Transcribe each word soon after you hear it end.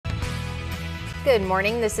Good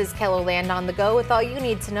morning. This is KELOLAND on the go with all you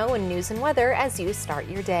need to know in news and weather as you start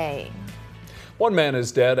your day. One man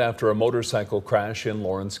is dead after a motorcycle crash in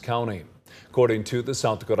Lawrence County. According to the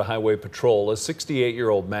South Dakota Highway Patrol, a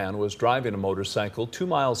 68-year-old man was driving a motorcycle 2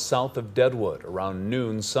 miles south of Deadwood around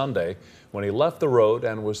noon Sunday when he left the road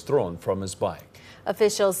and was thrown from his bike.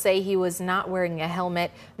 Officials say he was not wearing a helmet.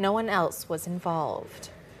 No one else was involved.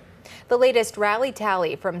 The latest rally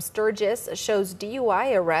tally from Sturgis shows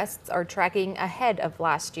DUI arrests are tracking ahead of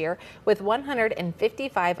last year, with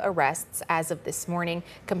 155 arrests as of this morning,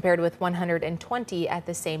 compared with 120 at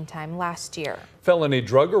the same time last year. Felony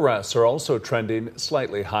drug arrests are also trending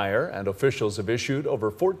slightly higher, and officials have issued over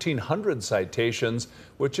 1,400 citations,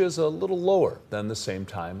 which is a little lower than the same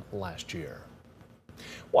time last year.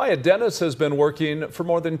 Wyatt Dennis has been working for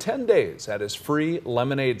more than 10 days at his free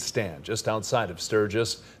lemonade stand just outside of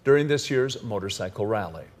Sturgis during this year's motorcycle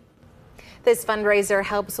rally. This fundraiser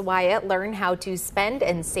helps Wyatt learn how to spend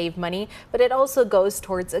and save money, but it also goes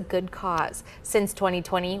towards a good cause. Since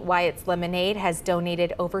 2020, Wyatt's Lemonade has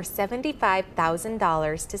donated over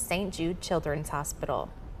 $75,000 to St. Jude Children's Hospital.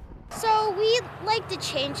 So we like to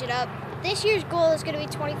change it up. This year's goal is going to be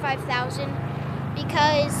 $25,000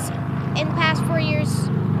 because in the past 4 years,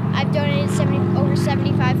 I've donated over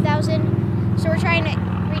 $75,000, so we're trying to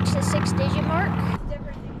reach the 6-digit mark.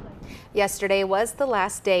 Yesterday was the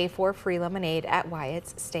last day for free lemonade at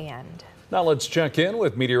Wyatt's stand. Now let's check in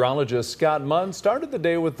with meteorologist Scott Munn. Started the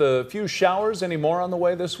day with a few showers. Any more on the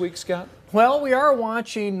way this week, Scott? Well, we are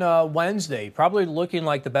watching Wednesday, probably looking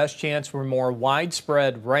like the best chance for more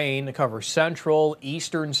widespread rain to cover central,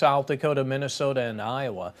 eastern South Dakota, Minnesota, and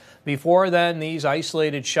Iowa. Before then, these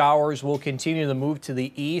isolated showers will continue to move to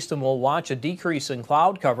the east, and we'll watch a decrease in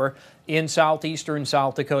cloud cover in southeastern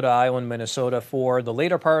South Dakota, Iowa, and Minnesota for the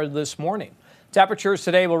later part of this morning. Temperatures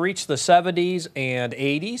today will reach the 70s and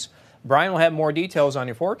 80s. Brian will have more details on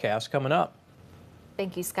your forecast coming up.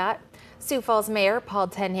 Thank you, Scott. Sioux Falls Mayor Paul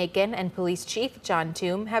Tenhaken and Police Chief John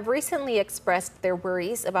Toom have recently expressed their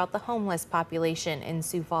worries about the homeless population in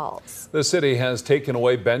Sioux Falls. The city has taken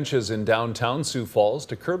away benches in downtown Sioux Falls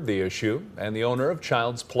to curb the issue, and the owner of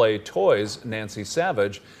Child's Play Toys, Nancy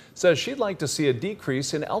Savage, says she'd like to see a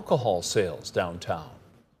decrease in alcohol sales downtown.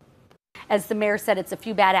 As the mayor said, it's a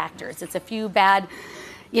few bad actors. It's a few bad,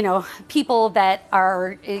 people that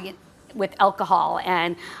are with alcohol.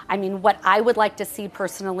 And I mean, what I would like to see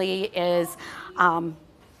personally is, and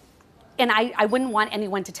I wouldn't want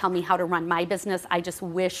anyone to tell me how to run my business. I just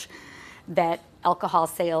wish that alcohol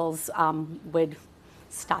sales would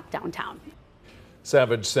stop downtown.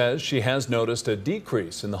 Savage says she has noticed a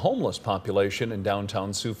decrease in the population in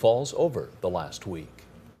downtown Sioux Falls over the last week.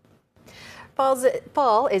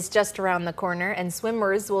 Fall is just around the corner, and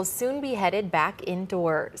swimmers will soon be headed back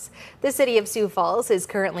indoors. The city of Sioux Falls is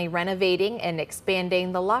currently renovating and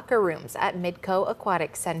expanding the locker rooms at Midco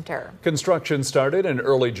Aquatic Center. Construction started in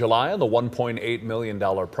early July on the $1.8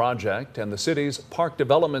 million project, and the city's park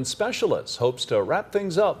development specialist hopes to wrap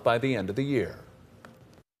things up by the end of the year.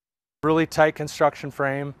 Really tight construction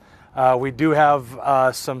frame. We do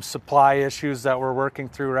have some supply issues that we're working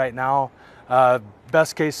through right now.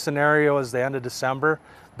 Best case scenario is the end of December,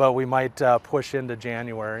 but we might push into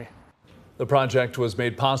January. The project was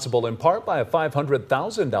made possible in part by a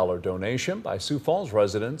 $500,000 donation by Sioux Falls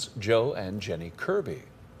residents Joe and Jenny Kirby.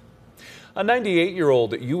 A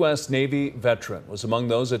 98-year-old U.S. Navy veteran was among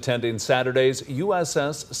those attending Saturday's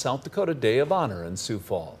USS South Dakota Day of Honor in Sioux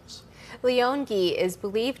Falls. Leon Guy is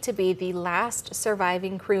believed to be the last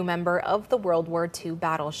surviving crew member of the World War II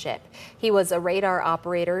battleship. He was a radar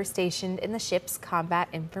operator stationed in the ship's Combat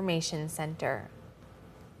Information Center.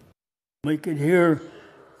 We could hear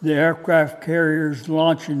the aircraft carriers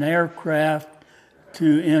launching aircraft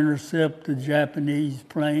to intercept the Japanese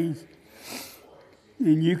planes.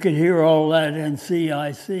 And you could hear all that in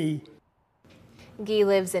CIC. Guy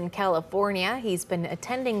lives in California. He's been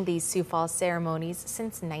attending these Sioux Falls ceremonies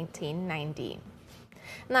since 1990.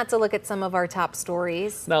 And that's a look at some of our top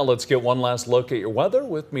stories. Now let's get one last look at your weather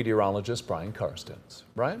with meteorologist Brian Karstens.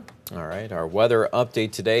 Brian? All right, our weather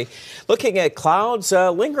update today. Looking at clouds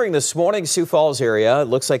lingering this morning, Sioux Falls area. It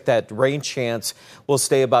looks like that rain chance will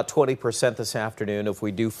stay about 20% this afternoon. If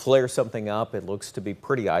we do flare something up, it looks to be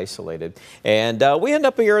pretty isolated. And we end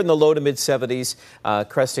up here in the low to mid 70s,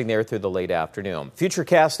 cresting there through the late afternoon.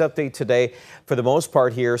 Futurecast update today. For the most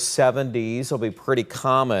part here, 70s will be pretty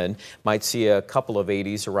common. Might see a couple of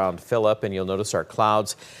 80s around Phillip, and you'll notice our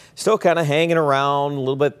clouds still kind of hanging around a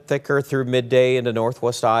little bit thicker through midday into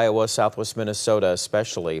northwest Iowa, southwest Minnesota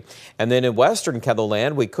especially. And then in western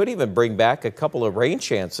KELOLAND, we could even bring back a couple of rain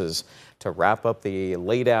chances to wrap up the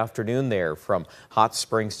late afternoon there from Hot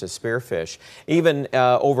Springs to Spearfish. Even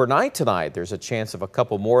overnight tonight, there's a chance of a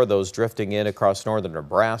couple more of those drifting in across northern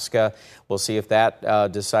Nebraska. We'll see if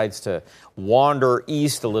that decides to wander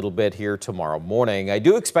east a little bit here tomorrow morning. I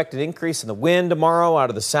do expect an increase in the wind tomorrow out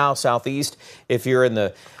of the southeast. If you're in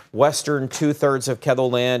the western 2/3 of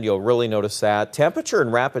KETHLELAND, you'll really notice that. Temperature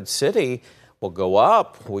in Rapid City will go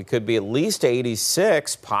up. We could be at least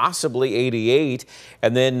 86, possibly 88.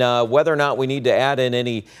 And then whether or not we need to add in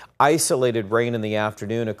any isolated rain in the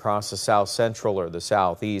afternoon across the south central or the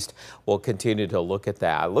southeast, we'll continue to look at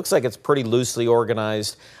that. It looks like it's pretty loosely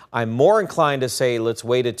organized. I'm more inclined to say let's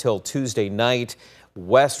wait until Tuesday night.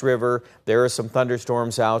 West River, there are some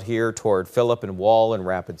thunderstorms out here toward Phillip and Wall and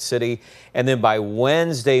Rapid City. And then by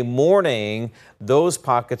Wednesday morning, those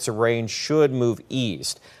pockets of rain should move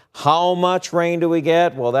east. How much rain do we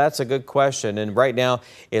get? Well, that's a good question. And right now,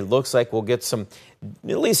 it looks like we'll get some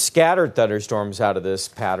at least scattered thunderstorms out of this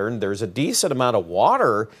pattern. There's a decent amount of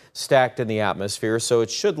water stacked in the atmosphere, so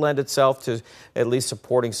it should lend itself to at least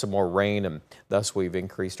supporting some more rain, and thus we've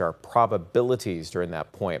increased our probabilities during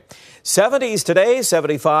that point. 70s today,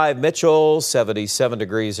 75 Mitchell, 77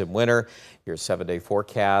 degrees in Winter. Your 7-day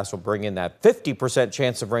forecast will bring in that 50%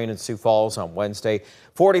 chance of rain in Sioux Falls on Wednesday,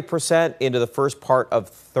 40% into the first part of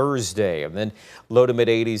Thursday, and then low to mid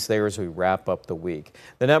 80s there as we wrap up the week.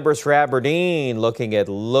 The numbers for Aberdeen looking at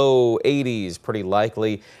low 80s, pretty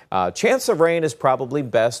likely. Chance of rain is probably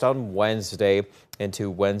best on Wednesday into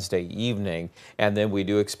Wednesday evening. And then we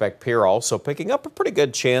do expect Pierre also picking up a pretty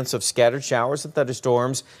good chance of scattered showers and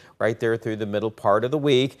thunderstorms right there through the middle part of the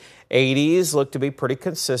week. 80s look to be pretty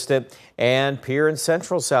consistent. And Pierre in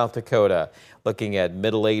central South Dakota looking at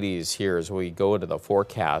middle 80s here as we go into the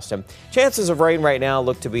forecast. And chances of rain right now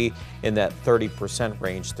look to be in that 30%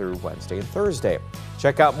 range through Wednesday and Thursday.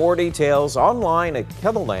 Check out more details online at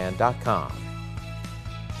KETHLELAND.com.